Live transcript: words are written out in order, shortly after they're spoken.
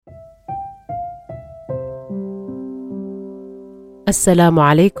السلام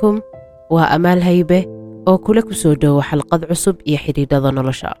عليكم وأمال هيبة oo kula ku soo dhawo xalqad cusub iyo xiriirada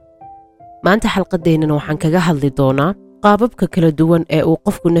nolosha. Maanta xalqadeena waxaan kaga hadli doonaa qaababka kala duwan ee uu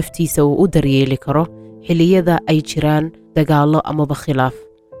qofku naftiisa u daryeeli karo xilliyada ay jiraan dagaallo ama khilaaf.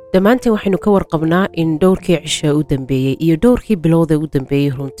 Dhammaanteen waxaynu ka warqabnaa in dhowrkii cisho u dambeeyay iyo dhowrkii bilowda u dambeeyay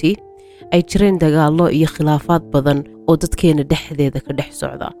runtii ay jireen dagaallo iyo khilaafaad badan oo dadkeena dhexdeeda ka dhex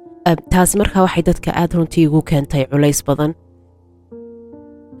socda. Taas markaa waxay dadka aad runtii ugu keentay culays badan.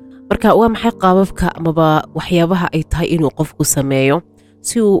 Marka waa maxay qaababka amaba waxyaabaha ay tahay inuu qofku sameeyo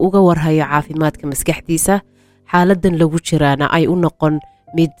si uu uga warhayo caafimaadka maskaxdiisa xaaladan lagu jiraana ay u noqon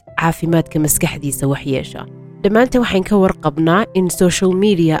mid caafimaadka maskaxdiisa wax yeesha. Dhammaanteen waxaan ka warqabnaa in social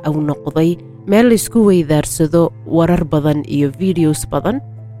media uu noqday meel la isku weydaarsado warar badan iyo videos badan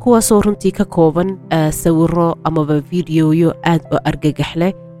kuwaasoo runtii ka kooban sawirro amaba videoyo aad u argagax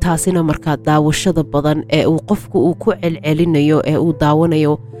leh. Taasina markaa daawashada badan ee uu qofku uu ku celcelinayo ee uu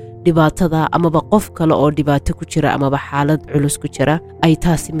daawanayo dhibaatada amaba qof kale oo dhibaato ku jira amaba xaalad culus ku jira ay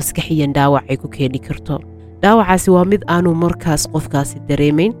taasi maskaxiyan dhaawac ay ku keeni karto. Dhaawacaasi waa mid aanu markaas qofkaasi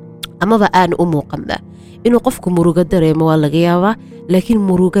dareemayn amaba aan u muuqanba. Inuu qofku murugo dareemo waa laga yaabaa, laakiin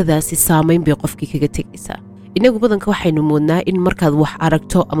murugadaasi saameyn bay qofkii kaga tegaysaa. Inagu badanka waxaynu moodnaa in markaad wax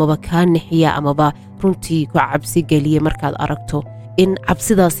aragto amaba kaa nixiya amaba runtii ku cabsi geliya markaad aragto in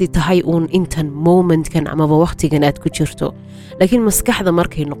cabsidaasi tahay uun intan momentkan amaba waqtigan aad ku jirto. Laakiin maskaxda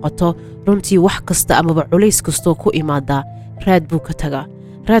markay noqoto runtii wax kasta amaba culays kastoo ku imaada raad buu ka tagaa.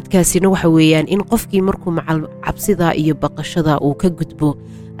 Raadkaasina waxa weeyaan in qofkii markuu macal cabsida iyo baqashada uu ka gudbo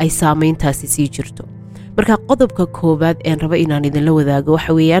ay saameyntaasi sii jirto. Marka qodobka koobaad ee raba inaan idinla wadaago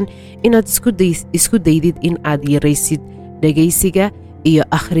waxa weeyaan inaad isku daydid in aad yaraysid dhageysiga iyo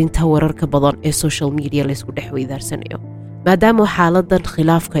akhrinta wararka badan ee social media la isku dhex weydaarsanayo. maadaama xaaladan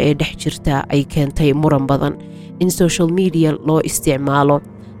khilaafka ee dhex jirta ay keentay muran badan in social media loo isticmaalo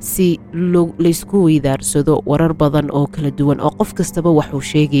si la isku weydaarsado warar badan oo kala duwan oo qof kastaba waxuu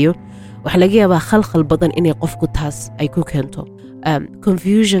sheegayo, waxa laga yaabaa khalkhal badan inay qofku taas ay ku keento.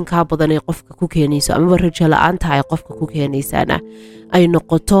 Confusion ka badan ay qofka ku keenayso amaba rajo la'aanta ay qofka ku keenaysana ay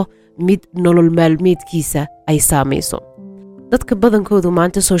noqoto mid nolol maalmeedkiisa ay saamayso. Dadka badankoodu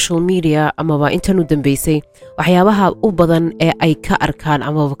maanta social media amaba intan u dambeysay waxyaabaha u badan ee ay ka arkaan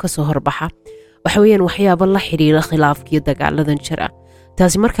amaba ka soo horbaxa waxa weeyaan waxyaabo la xiriira khilaafkiyo dagaaladan jira.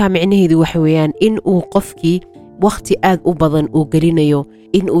 Taasi markaa micnaheedu waxa weeyaan in uu qofkii waqti aad u badan uu gelinayo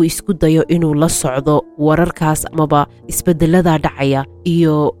in uu isku dayo inuu la socdo wararkaas amaba isbedelada dhacaya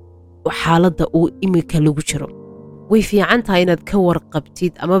iyo xaaladda uu imika lagu jiro. Way fiican tahay inaad ka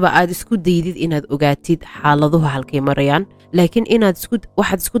warqabtid amaba aad isku daydid inaad ogaatid xaaladuhu halkay marayaan, laakiin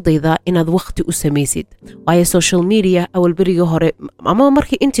waxaad isku daydaa inaad waqti u samaysid. Waayo social media awal beriga hore ama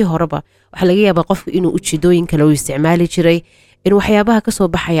markii intii horeba waxa laga yaabaa qofku inuu ujeedooyin kale u isticmaali jiray in waxyaabaha ka soo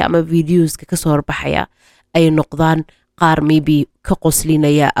baxaya ama videoska ka soo horbaxaya ay noqdaan qaar maybe ka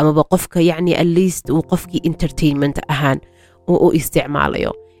qoslinaya amaba qofka yacni at least uu qofkii entertainment ahaan u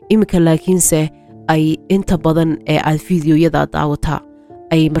isticmaalayo. Imika laakiinse ay inta badan ee aad videoyada daawata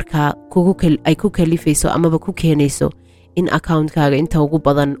ay markaa ay ku kalifayso amaba ku keenayso in accountkaaga inta ugu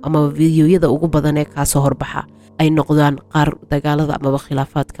badan amaba videoyada ugu badan ee kaa soo horbaxa ay noqdaan qaar dagaalada amaba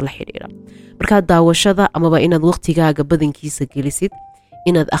khilaafaadka la xiriira. Markaa daawashada amaba inaad waqtigaaga badankiisa gelisid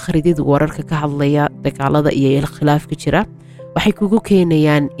inaad akhridid wararka ka hadlaya dagaalada iyo khilaafka jira waxay kugu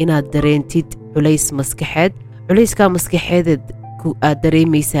keenayaan inaad dareentid culays maskaxeed. Culayska maskaxeed aad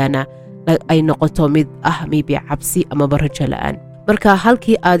dareemaysaana ay noqoto mid maybe cabsi amaba rajo la'aan. Marka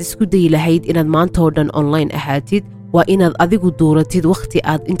halkii aad isku dayi lahayd inaad maanta oo dhan online ahaatid waa inaad adigu dooratid waqti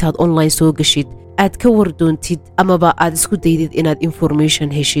aad intaad online soo gashid aad ka wardoontid amaba aad isku daydid inaad information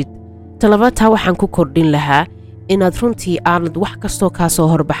heshid. Talabaadtaa waxaan ku kordhin lahaa inaad runtii aanad wax kastoo kaa soo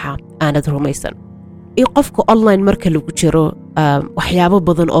horbaxa aanad rumaysan. In qofka online marka lagu jiro waxyaabo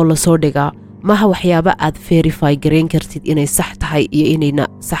badan oo lasoo dhigaa maaha waxyaabo aad verify garayn kartid inay sax tahay iyo inayna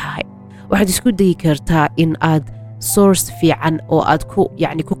sax ahay. Waxaad isku dayi kartaa in aad source fiican oo aad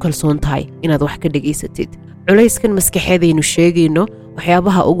ku kalsoon tahay inaad wax ka dhageysatid. Culayskan maskaxeedaynu sheegayno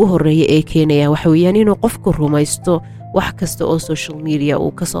waxyaabaha ugu horeeya ee keenaya waxa weeyaan inuu qofku rumaysto wax kasta oo social media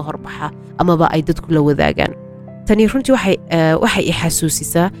uu ka soo horbaxa amaba ay dadku la wadaagaan. Tani runtii waxay i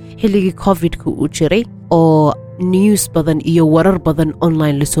xasuusisaa xilligii COVID-ka uu jiray oo news badan iyo warar badan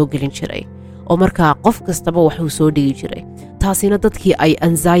online la soo gelin jiray oo markaa qof kastaba waxuu soo dhigi jiray. Taasina dadkii ay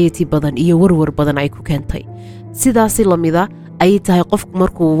anxiety badan iyo warwar badan ay ku keentay. Sidaasi lamida ay tahay qofku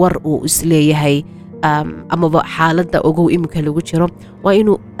markuu war uu isleeyahay amaba xaaladda ogow imika lagu jiro waa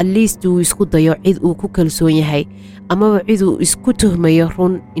inuu at least uu isku dayo cid uu ku kalsoon yahay amaba cid uu isku tuhmayo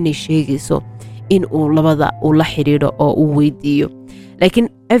run inay sheegayso in uu labada uu la xiriiro oo uu weydiiyo. laakiin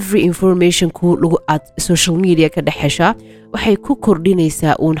every information ku aad social media ka dhexeshaa waxay ku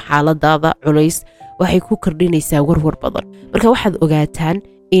kordhinaysaa uun xaaladaada culays, waxay ku kordhinaysaa warwar badan. Marka waxaad ogaataan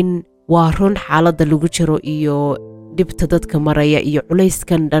in waa run xaaladda lagu jiro iyo dhibta dadka maraya iyo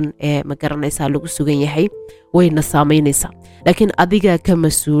culayskan dhan ee magaranaysaa lagu sugan yahay wayna saamaynaysaa, laakiin adigaa ka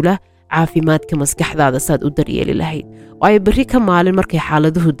mas-uula caafimaadka maskaxdaada saad u daryeeli lahayd. waayo berri ka maalin markay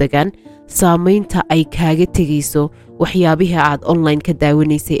xaaladuhu degaan saamaynta ay kaaga tegayso waxyaabihii aad online ka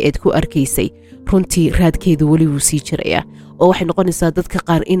daawanaysay eed ku arkaysay runtii raadkeedu weli wuu sii jiraya, oo waxay noqonaysaa dadka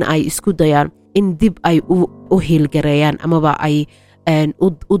qaar in ay isku dayaan in dib ay u hiilgareeyaan amaba ay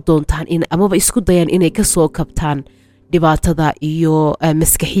u doontaan amaba isku dayaan inay ka soo kabtaan dhibaatada iyo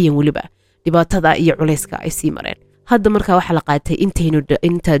maskaxiyan weliba dhibaatada iyo culayska ay sii mareen. hadda markaa waxaa la qaatay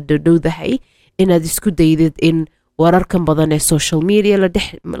intaad dhowdahay inaad isku daydid in wararkan badan ee social media la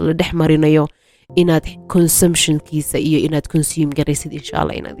dhex marinayo inaad consumptionkiisa iyo inaad consume garaysid insha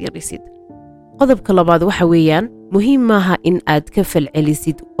Allah inaad yaraysid. qodobka labaad waxa weeyaan muhiim maaha in aad ka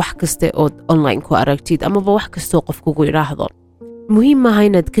falcelisid wax kaste ood online ku aragtid amaba wax kastoo qof kugu idhaahdo. muhiim maaha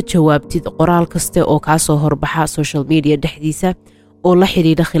inaad ka jawaabtid qoraal kaste oo kaa soo horbaxa social media dhexdiisa oo la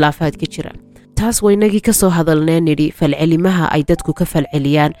xidhiidha khilaafaadka jira. taas waynagii ka soo hadalneen nidhi falcelimaha ay dadku ka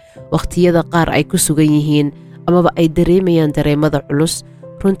falceliyaan waqtiyada qaar ay ku sugan yihiin amaba ay dareemayaan dareemada culus,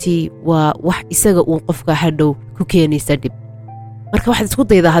 runtii waa wax isaga uun qofka hadhow ku keenaysa dhib. marka waxaad isku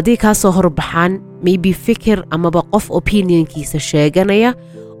daydaa haddii kaa soo horbaxaan maybe fikir amaba qof opinionkiisa sheeganaya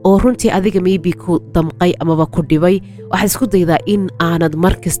oo runtii adiga maybe ku damqay amaba ku dhibay, waxaad isku daydaa in aanad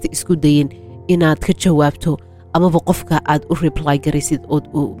mar kasta isku dayin inaad ka jawaabto amaba qofka aad u reply garaysid ood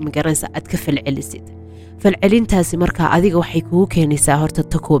magaranaysa aad ka falcelisid. falcelintaasi markaa adiga waxay kugu keenaysaa horta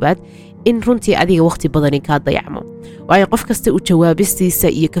ta koobaad in runtii adiga waqti badani kaa dayacmo, waayo qof kasta u jawaabistiisa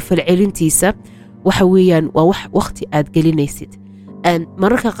iyo ka falcelintiisa waxa weeyaan waa wax waqti aad gelinaysid.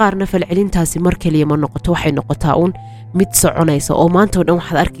 mararka qaarna falcelintaasi mar kaliya ma noqoto, waxay noqotaa uun mid soconaysa oo maanta oo dhan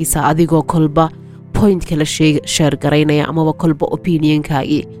waxaad arkaysaa adigoo kolba pointka la sheer garaynaya amaba kolba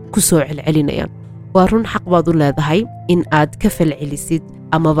opinionkaagii ku soo celcelinaya. waa run xaq baad u leedahay in aad ka falcelisid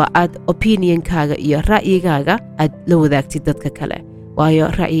amaba aad opinionkaaga iyo ra'yigaaga aad la wadaagtid dadka kale, waayo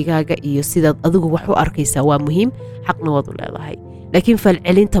ra'yigaaga iyo sidaad adigu wax u arkaysaa waa muhiim, xaqna waad u leedahay. laakiin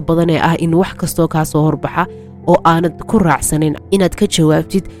falcelinta badan ee ah in wax kastoo kaa soo horbaxa oo aanad ku raacsanayn inaad ka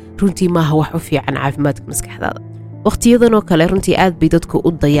jawaabtid runtii maaha wax u fiican caafimaadka maskaxdaada. waqtiyadanoo kale runtii aad bay dadku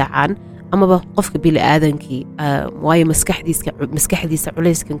u dayacaan amaba qofka bini'aadankii waayo maskaxdiisa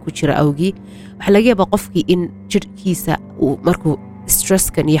culayskan ku jira awgii waxaa laga yaabaa qofkii in jidhkiisa markuu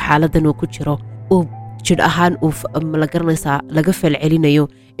stresskan iyo xaaladan uu ku jiro uu jidh ahaan la garanaysaa laga falcelinayo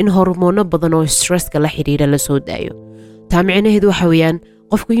in hormoono badan oo stresska la xidhiidha la soo daayo. taa micnaheedu waxa weeyaan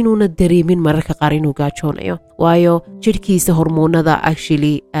qofku inuuna dareemin mararka qaar inuu gaajoonayo, waayo jidhkiisa hormoonada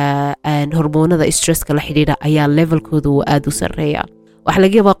actually hormoonada stresska la xidhiidha ayaa levelkooda uu aad u sarreeya. waxaa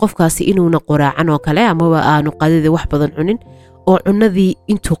laga yaabaa qofkaasi inuuna qoraacan oo kale amaba aanu qadada wax badan cunin oo cunadii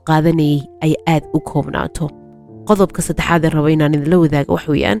intuu qaadanayay ay aad u koobnaato. qodobka saddexaad ee raba inaan idinla wadaaga wax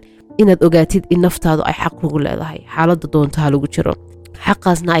weeyaan inaad ogaatid in naftaadu ay xaq kugu leedahay xaaladda doontaha lagu jiro.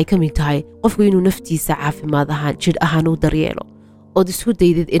 xaqaasna ay ka mid tahay qofku inuu naftiisa caafimaad ahaan jidh ahaan u daryeelo, ood isku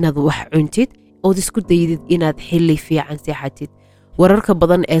daydid inaad wax cuntid, ood isku daydid inaad xilli fiican seexatid. wararka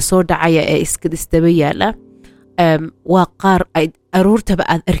badan ee soo dhacaya ee isdaba yaala waa qaar aroortaba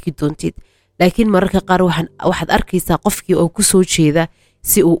aad arki doontid, laakiin mararka qaar waxaad arkaysaa qofkii oo ku soo jeeda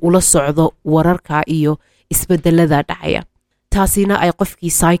si uu ula socdo wararka iyo isbedelada dhacaya. taasina ay qofkii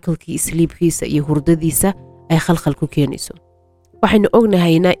cyclekii sleepkiisa iyo hurdadiisa ay khalkhal ku keenayso. waxaynu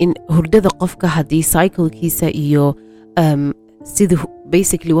ognahayna in hurdada qofka haddii cyclekiisa iyo sida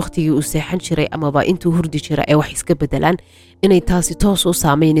basically waqtigii uu seexan jiray amaba intuu hurdi jira ee wax iska bedelaan inay taasi toos u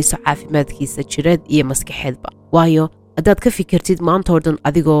saamaynayso caafimaadkiisa jireed iyo maskaxeedba. waayo haddaad ka fikirtid maanta oo dhan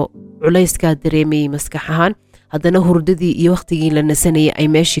adigoo culayskaa dareemayay maskax ahaan, haddana hurdadii iyo waqtigii la nasanayay ay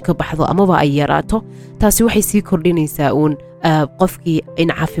meeshii ka baxdo amaba ay yaraato, taasi waxay sii kordhinaysaa uun qofkii in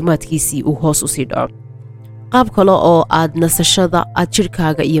caafimaadkiisii uu hoos usii dhaco. qaab kale oo aad nasashada aad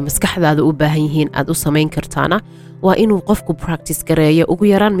jidhkaaga iyo maskaxdaada u baahan yihiin aad u samayn kartaana waa inuu qofku practice gareeyo ugu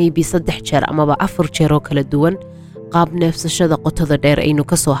yaraan maybe 3 jeer amaba 4 jeer oo kala duwan qaab neefsashada qotada dheer aynu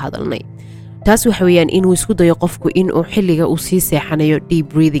ka soo hadalnay. taas waxa weeyaan inuu isku dayo qofku inuu xilliga uu sii seexanayo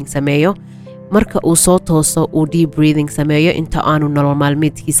deep breathing sameeyo, marka uu soo tooso uu deep breathing sameeyo inta aanu nolol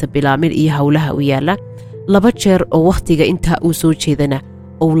maalmeedkiisa bilaabin iyo howlaha u yaala. 2 jeer oo waqtiga intaa uu soo jeedana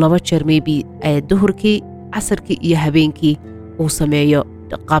oo 2 jeer maybe duhurkii, casarkii iyo habeenkii uu sameeyo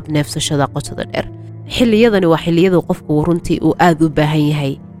qaab neefsashada qotada dheer. xilliyadani waa xilliyada qofku runtii uu aad u baahan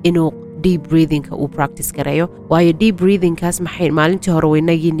yahay inuu deep breathingka uu practice gareeyo waayo deep breathingkaas maxay maalintii hore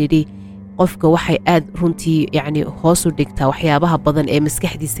weynagii nidhi qofka waxay aad runtii yacni hoos u dhigtaa waxyaabaha badan ee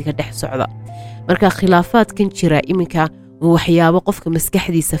maskaxdiisa ka dhex socda marka khilaafaadkan jira iminka waxyaabo qofka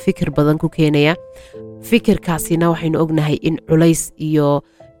maskaxdiisa fikir badan ku keenaya fikirkaasina waxaynu ognahay in culays iyo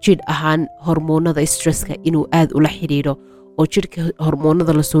jidh ahaan hormoonada stresska inuu aad ula xidhiidho oo jidhka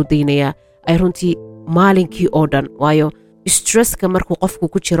hormoonada lasoo daynaya ay runtii maalinkii oo dhan waayo stresska markuu qofku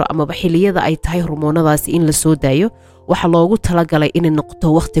ku jiro amaba xiliyada ay tahay hormoonadaasi in la soo daayo waxa loogu talagalay inay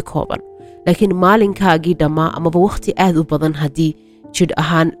noqoto wakhti kooban laakiin maalinkaagii dhammaa amaba wakhti aad u badan haddii jidh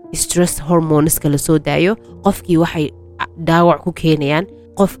ahaan stress hormoneska la soo daayo qofkii waxay dhaawac ku keenayaan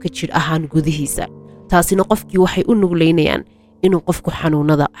qofka jidh ahaan gudihiisa taasina qofkii waxay u nuglaynayaan inuu qofku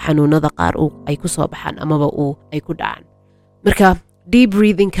xanuunada qaar ay ku soo baxaan amaba ay ku dhacaan marka deep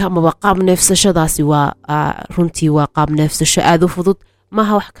breathingka amaba qaab neefsashadaasi waa runtii waa qaab neefsasho aad u fudud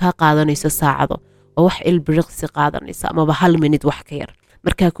maaha wax kaa qaadanayso saacado oo wax ilbiriqsi qaadanaysa amaba 1 minute wax ka yar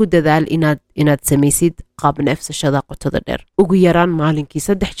markaa ku dadaal inaad samaysid qaab neefsashada qotada dheer ugu yaraan maalinkii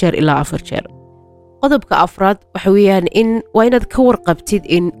 3 jeer ilaa 4 jeer qodobka afraad waxa weeyaan waa inaad ka warqabtid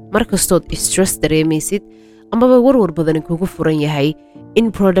in markastood stress dareemaysid amaba warwar badan kugu furan yahay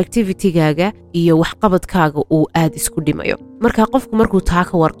in productivitygaaga iyo waxqabadkaaga uu aad isku dhimayo marka qofku markuu taa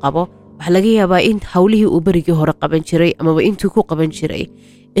ka warqabo waxa laga yaabaa in hawlihii uu berigii hore qaban jiray amaba intuu ku qaban jiray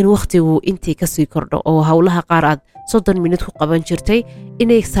in wakhtigu intii kasii kordho oo hawlaha qaar aad 30 minute ku qaban jirtay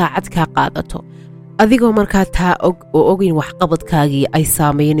inay saacad kaa qaadato adigoo markaa taa oo ogin waxqabadkaagii ay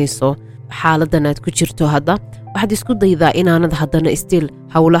saamaynayso xaaladan aad ku jirto hadda waxaad isku daydaa inaanad haddana still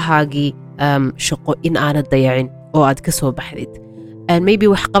hawlahaagii shaqo in aanad dayacin oo aad ka soo baxdid maybe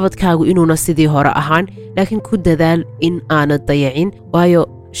waxqabadkaagu inuuna sidii hore ahaan laakiin ku dadaal in aanad dayacin waayo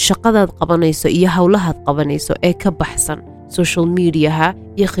shaqadaad qabanayso iyo hawlahaad qabanayso ee ka baxsan social mediaha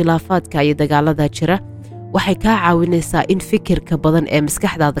iyo khilaafaadka iyo dagaalada jira waxay kaa caawinaysaa in fikirka badan ee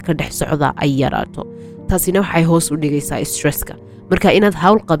maskaxdaada ka dhex socda ay yaraato taasina waxay hoos u dhigaysaa stresska marka inaad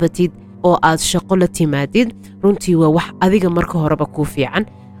hawl qabatid oo aad shaqo la timaadid runtii waa wax adiga marka horeba kuu fiican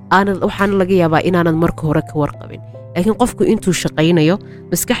waxaana laga yaabaa inaanad marka hore ka warqabin laakiin qofku intuu shaqaynayo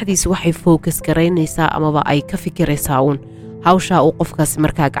maskaxdiisa waxay focus garaynaysaa amaba ay ka fikiraysaa uun hawsha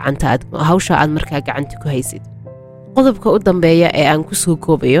aad markaa gacanta ku haysid qodobka u dambeeya ee aan ku soo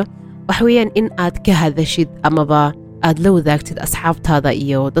koobayo waxa weeyaan in aad ka hadashid amaba aad la wadaagtid asxaabtaada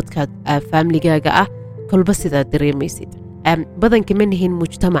iyo dadka faamligaaga ah kolba sidaad dareemaysid badanka ma nihin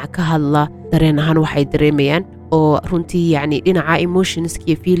mujtamac ka hadla dareen ahaan waxay dareemayaan oo runtii yacni dhinaca emotionska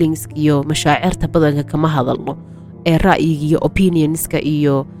iyo feelingska iyo mashaacirta badanka kama hadalno ee ra'yiga iyo opinionska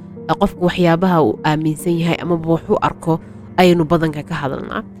iyo qofku waxyaabaha uu aaminsan yahay amaba wuxuu arko ayaynu badanka ka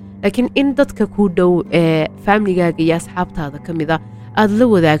hadalnaa laakiin in dadka kuu dhow ee faamligaaga iyo asxaabtaada ka mida aad la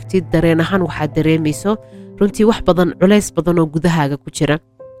wadaagtid dareen ahaan waxaad dareemayso runtii wax badan culays badan oo gudahaaga ku jira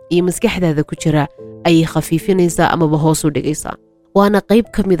iyo maskaxdaada ku jira ayay khafiifinaysaa amaba hoos u dhigaysaa waana qayb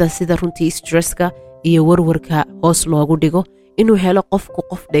ka mida sida runtii stresska iyo warwarka hoos loogu dhigo inuu helo qofku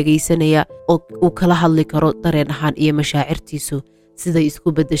qof dhagaysanaya oo uu kala hadli karo dareen ahaan iyo mashaacirtiisu siday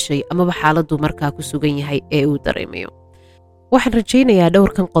isku beddeshay amaba xaaladdu markaa ku sugan yahay ee uu dareemayo waxaan rajaynayaa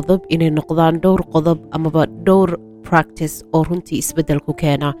dhowrkan qodob inay noqdaan dhowr qodob amaba dhowr practice oo runtii isbeddel ku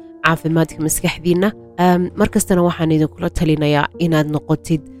keena caafimaadka maskaxdiinna markastana waxaan idinkula talinayaa inaad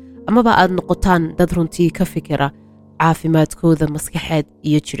noqotid amaba aad noqotaan dad runtii ka fikira caafimaadkooda maskaxeed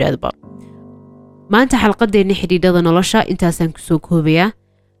iyo jidheedba maanta xalqadeenni xidhiidhada nolosha intaasaan kusoo koobayaa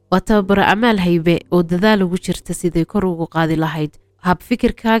waa tababaro amaal haybe oo dadaal ugu jirta siday kor ugu qaadi lahayd hab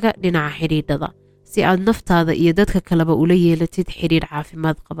fikirkaaga dhinaca xidhiidhada si aad naftaada iyo dadka kaleba ula yeelatid xidhiidh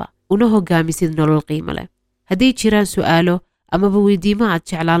caafimaad qaba una hogaamisid nolol qiimo leh hadday jiraan su'aalo amaba weydiimo aad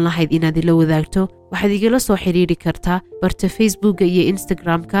jeclaan lahayd inaad ila wadaagto waxaad igala soo xidhiidhi kartaa barta facebookga iyo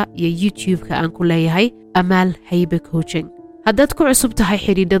instagramka iyo youtubeka aan ku leeyahay amaal haybe coaching haddaad ku cusub tahay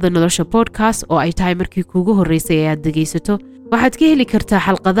xidhiidhada nolosha podcast oo ay tahay markii kuugu horraysay ee aad dhegaysato waxaad ka heli kartaa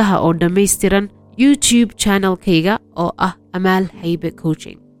xalqadaha oo dhammaystiran youtube channelkayga oo ah amaal haybe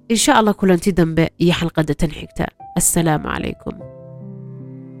coaching insha allah kulanti dambe iyo xalqadda tan xigta assalaamu calaykum